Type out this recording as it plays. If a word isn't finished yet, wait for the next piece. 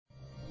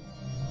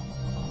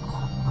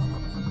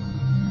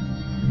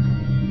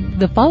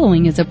The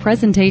following is a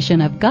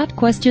presentation of Got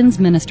Questions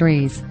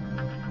Ministries.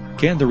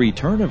 Can the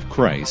return of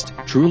Christ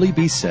truly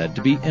be said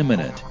to be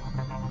imminent?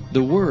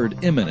 The word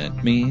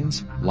imminent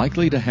means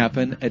likely to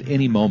happen at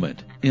any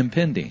moment,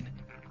 impending.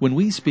 When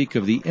we speak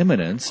of the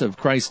imminence of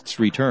Christ's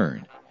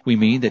return, we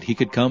mean that he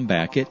could come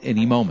back at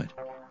any moment.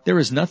 There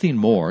is nothing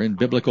more in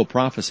biblical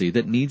prophecy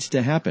that needs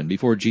to happen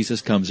before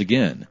Jesus comes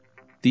again.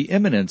 The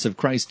imminence of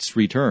Christ's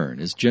return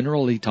is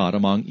generally taught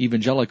among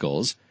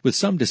evangelicals, with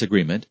some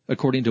disagreement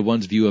according to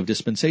one's view of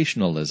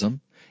dispensationalism,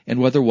 and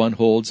whether one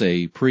holds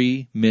a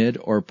pre-, mid-,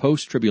 or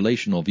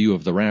post-tribulational view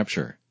of the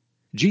rapture.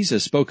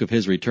 Jesus spoke of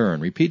his return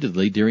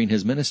repeatedly during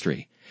his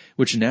ministry,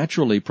 which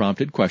naturally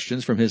prompted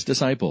questions from his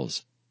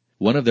disciples.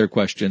 One of their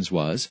questions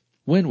was,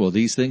 "When will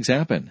these things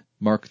happen?"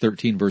 Mark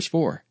 13, verse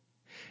 4.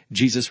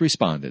 Jesus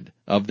responded,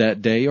 "Of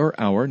that day or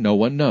hour no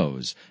one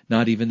knows,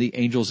 not even the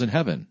angels in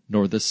heaven,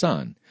 nor the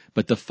Son,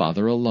 but the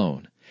Father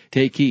alone.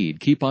 Take heed,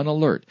 keep on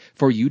alert,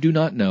 for you do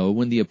not know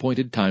when the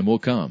appointed time will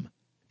come."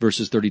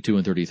 Verses 32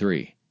 and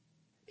 33.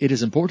 It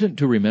is important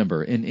to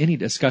remember in any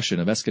discussion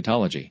of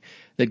eschatology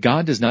that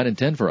God does not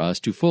intend for us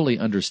to fully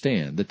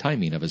understand the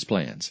timing of his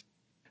plans.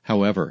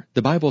 However,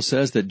 the Bible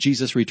says that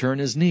Jesus' return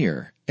is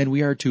near, and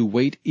we are to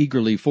wait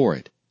eagerly for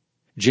it.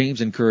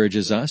 James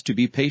encourages us to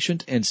be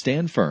patient and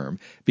stand firm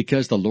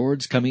because the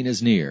Lord's coming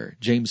is near,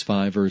 James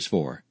 5, verse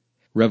 4.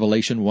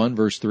 Revelation 1,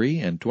 verse 3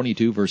 and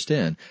 22, verse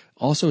 10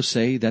 also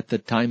say that the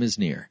time is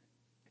near.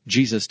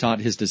 Jesus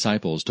taught his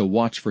disciples to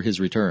watch for his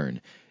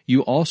return.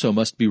 You also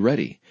must be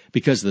ready,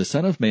 because the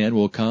Son of Man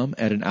will come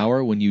at an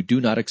hour when you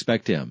do not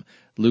expect him,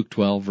 Luke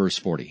 12, verse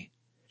 40.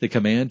 The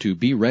command to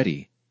be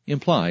ready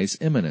implies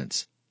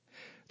imminence.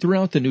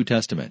 Throughout the New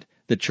Testament,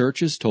 the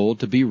church is told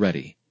to be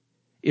ready.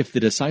 If the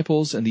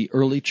disciples and the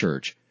early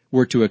church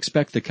were to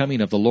expect the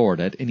coming of the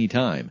Lord at any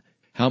time,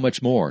 how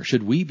much more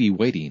should we be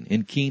waiting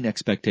in keen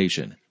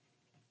expectation?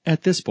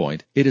 At this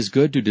point, it is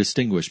good to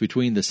distinguish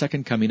between the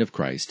second coming of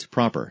Christ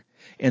proper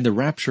and the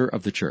rapture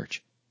of the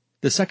church.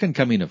 The second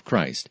coming of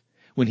Christ,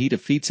 when he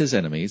defeats his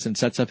enemies and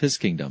sets up his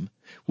kingdom,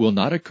 will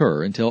not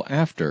occur until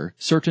after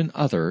certain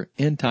other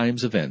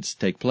end-times events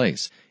take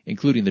place,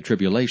 including the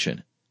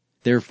tribulation.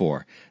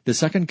 Therefore, the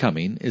second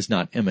coming is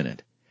not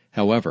imminent.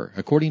 However,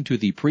 according to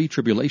the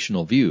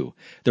pre-tribulational view,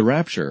 the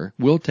rapture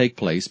will take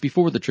place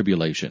before the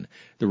tribulation.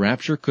 The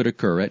rapture could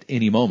occur at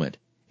any moment,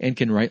 and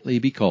can rightly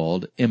be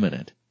called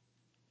imminent.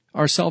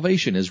 Our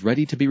salvation is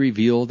ready to be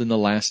revealed in the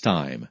last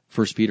time,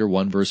 1 Peter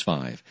 1, verse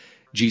 5.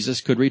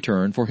 Jesus could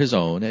return for his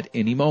own at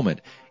any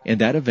moment, and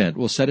that event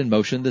will set in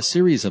motion the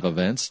series of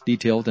events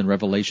detailed in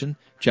Revelation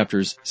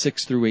chapters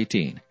 6 through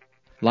 18.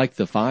 Like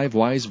the 5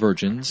 wise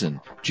virgins in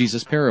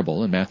Jesus'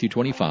 parable in Matthew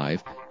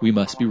 25, we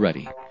must be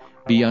ready.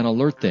 Be on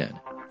alert then,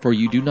 for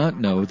you do not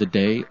know the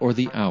day or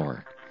the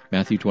hour.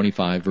 Matthew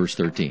 25, verse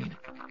 13.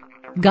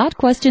 Got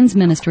Questions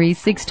Ministries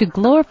seeks to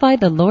glorify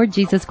the Lord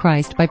Jesus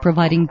Christ by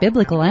providing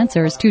biblical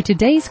answers to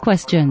today's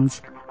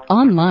questions.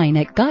 Online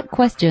at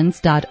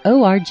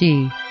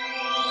gotquestions.org.